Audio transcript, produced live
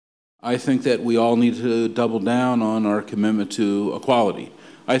I think that we all need to double down on our commitment to equality.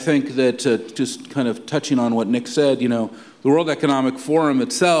 I think that just kind of touching on what Nick said, the World Economic Forum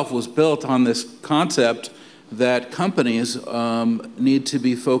itself was built on this concept that companies need to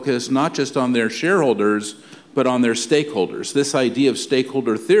be focused not just on their shareholders, but on their stakeholders. This idea of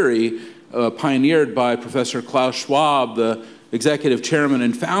stakeholder theory, pioneered by Professor Klaus Schwab, the executive chairman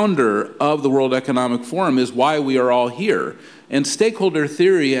and founder of the World Economic Forum, is why we are all here. And stakeholder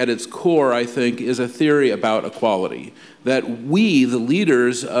theory at its core, I think, is a theory about equality. That we, the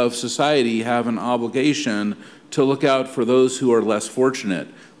leaders of society, have an obligation to look out for those who are less fortunate,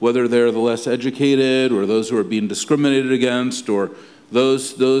 whether they're the less educated or those who are being discriminated against or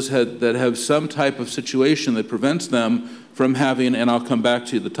those that have some type of situation that prevents them from having, and I'll come back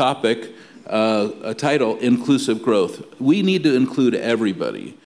to the topic, a title, inclusive growth. We need to include everybody.